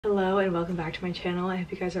Hello and welcome back to my channel. I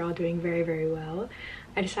hope you guys are all doing very well.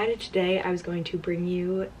 I decided today I was going to bring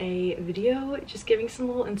you a video just giving some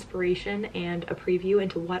little inspiration and a preview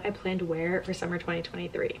into what I plan to wear for summer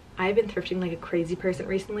 2023. I've been thrifting like a crazy person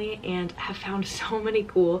recently and have found so many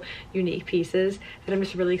cool unique pieces that I'm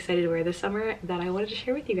just really excited to wear this summer that I wanted to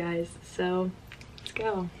share with you guys. So let's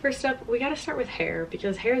go. First up, we gotta start with hair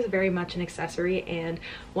because hair is very much an accessory and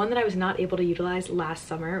one that I was not able to utilize last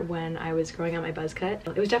summer when I was growing out my buzz cut.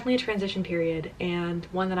 It was definitely a transition period and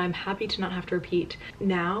one that I'm happy to not have to repeat.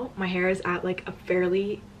 Now my hair is at like a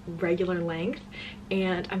fairly regular length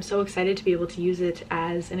and I'm so excited to be able to use it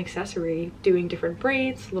as an accessory, doing different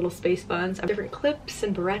braids, little space buns, different clips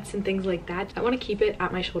and barrettes and things like that. I want to keep it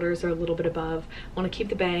at my shoulders or a little bit above. I want to keep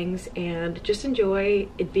the bangs and just enjoy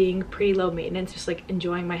it being pretty low maintenance, just like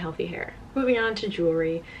enjoying my healthy hair. Moving on to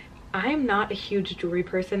jewelry. I'm not a huge jewelry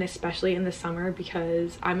person, especially in the summer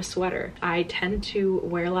because I'm a sweater. I tend to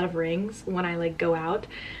wear a lot of rings when I like go out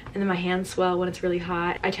and then my hands swell when it's really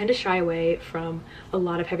hot. I tend to shy away from a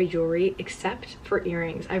lot of heavy jewelry except for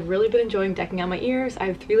earrings. I've really been enjoying decking out my ears. I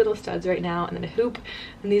have 3 little studs right now and then a hoop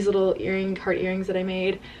and these little heart earrings that I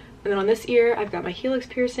made. And then on this ear, I've got my helix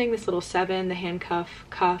piercing, this little 7, the handcuff,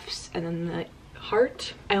 cuffs, and then the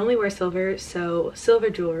heart. I only wear silver, so silver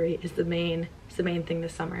jewelry is the main thing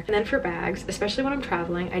this summer. And then for bags, especially when I'm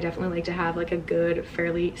traveling, I definitely like to have like a good,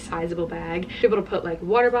 fairly sizable bag. Be able to put like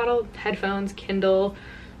water bottle, headphones, Kindle,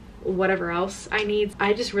 whatever else I need.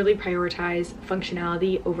 I just really prioritize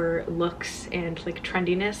functionality over looks and like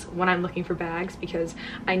trendiness when I'm looking for bags because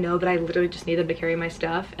I know that I literally just need them to carry my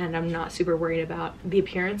stuff and I'm not super worried about the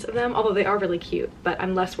appearance of them, although they are really cute, but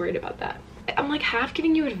I'm less worried about that. I'm like half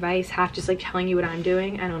giving you advice, half just like telling you what I'm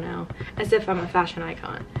doing. I don't know, as if I'm a fashion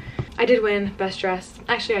icon. I did win best dress.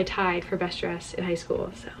 Actually, I tied for best dress in high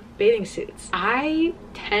school, so. Bathing suits. I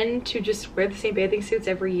tend to just wear the same bathing suits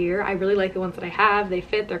every year. I really like the ones that I have. They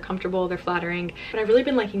fit, they're comfortable, they're flattering. But I've really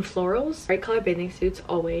been liking florals, bright color bathing suits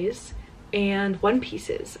always, and one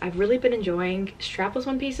pieces. I've really been enjoying strapless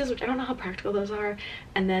one pieces, which I don't know how practical those are,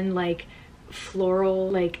 and then like floral,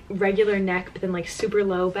 like regular neck, but then like super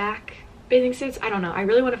low back bathing suits. I don't know. I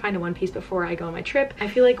really want to find a one piece before I go on my trip. I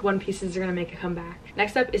feel like one pieces are gonna make a comeback.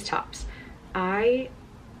 Next up is tops. I'm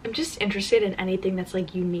just interested in anything that's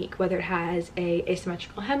like unique, whether it has a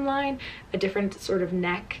asymmetrical hemline, a different sort of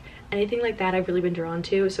neck, anything like that I've really been drawn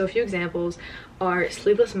to. So a few examples are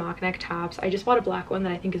sleeveless mock neck tops. I just bought a black one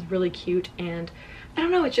that I think is really cute and I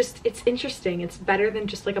don't know, it's interesting. It's better than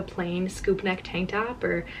just like a plain scoop neck tank top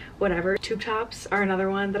or whatever. Tube tops are another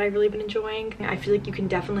one that I've really been enjoying. I feel like you can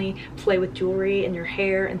definitely play with jewelry and your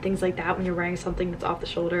hair and things like that when you're wearing something that's off the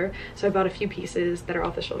shoulder. So I bought a few pieces that are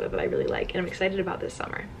off the shoulder that I really like and I'm excited about this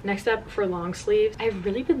summer. Next up, for long sleeves, I've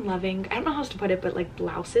really been loving, I don't know how else to put it, but like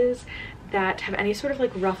blouses that have any sort of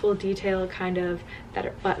like ruffle detail kind of that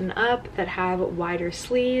are button up, that have wider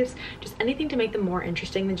sleeves, just anything to make them more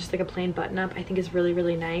interesting than just like a plain button up I think is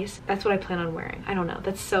really nice. That's what I plan on wearing. I don't know,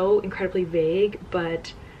 that's so incredibly vague,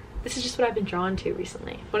 but this is just what I've been drawn to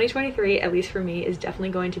recently. 2023, at least for me, is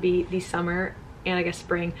definitely going to be the summer and I guess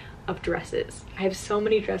spring of dresses. I have so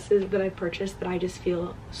many dresses that I've purchased that I just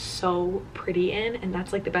feel so pretty in and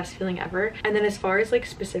that's like the best feeling ever. And then as far as like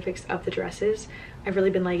specifics of the dresses, I've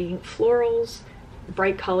really been liking florals,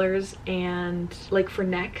 bright colors, and like for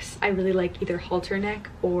necks, I really like either halter neck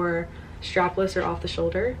or strapless or off the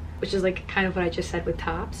shoulder, which is like kind of what I just said with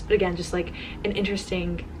tops, but again, just like an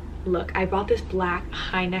interesting look. I bought this black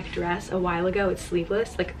high neck dress a while ago. It's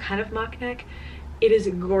sleeveless, like kind of mock neck. It is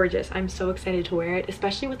gorgeous. I'm so excited to wear it,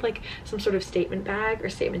 especially with like some sort of statement bag or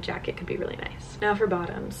statement jacket could be really nice. Now for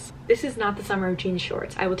bottoms. This is not the summer of jean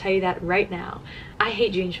shorts. I will tell you that right now. I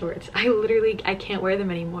hate jean shorts. I can't wear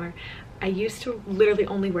them anymore. I used to literally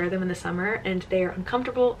only wear them in the summer and they're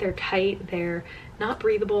uncomfortable, they're tight, they're not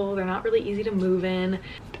breathable, they're not really easy to move in.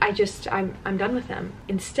 I'm done with them.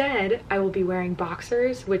 Instead, I will be wearing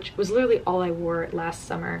boxers, which was literally all I wore last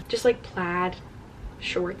summer. Just like plaid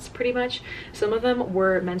shorts pretty much. Some of them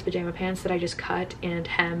were men's pajama pants that I just cut and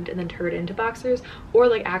hemmed and then turned into boxers, or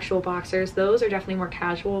like actual boxers. Those are definitely more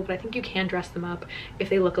casual, but I think you can dress them up if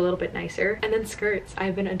they look a little bit nicer. And then skirts.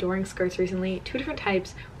 I've been adoring skirts recently. 2 different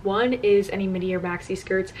types. One is any midi or maxi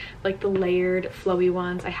skirts, like the layered flowy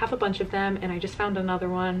ones. I have a bunch of them and I just found another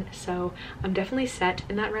one, so I'm definitely set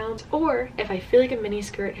in that realm. Or if I feel like a mini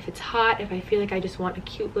skirt, if it's hot, if I feel like I just want a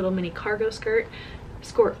cute little mini cargo skirt,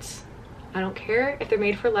 skirts. I don't care if they're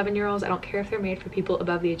made for 11-year-olds. I don't care if they're made for people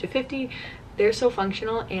above the age of 50. They're so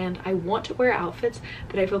functional and I want to wear outfits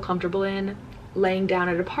that I feel comfortable in laying down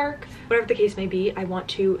at a park. Whatever the case may be, I want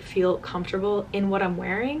to feel comfortable in what I'm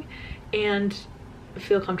wearing and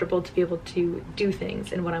feel comfortable to be able to do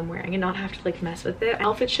things in what I'm wearing and not have to like mess with it.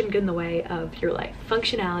 Outfits shouldn't get in the way of your life.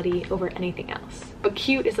 Functionality over anything else. But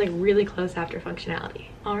cute is like really close after functionality.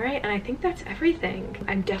 All right, and I think that's everything.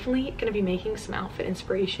 I'm definitely gonna be making some outfit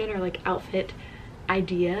inspiration or like outfit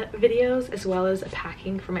idea videos, as well as a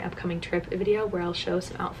packing for my upcoming trip video where I'll show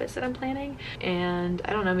some outfits that I'm planning, and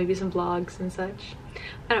I don't know, maybe some vlogs and such.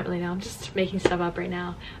 I don't really know, I'm just making stuff up right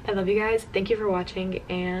now. I love you guys, thank you for watching,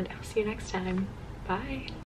 and I'll see you next time. Bye.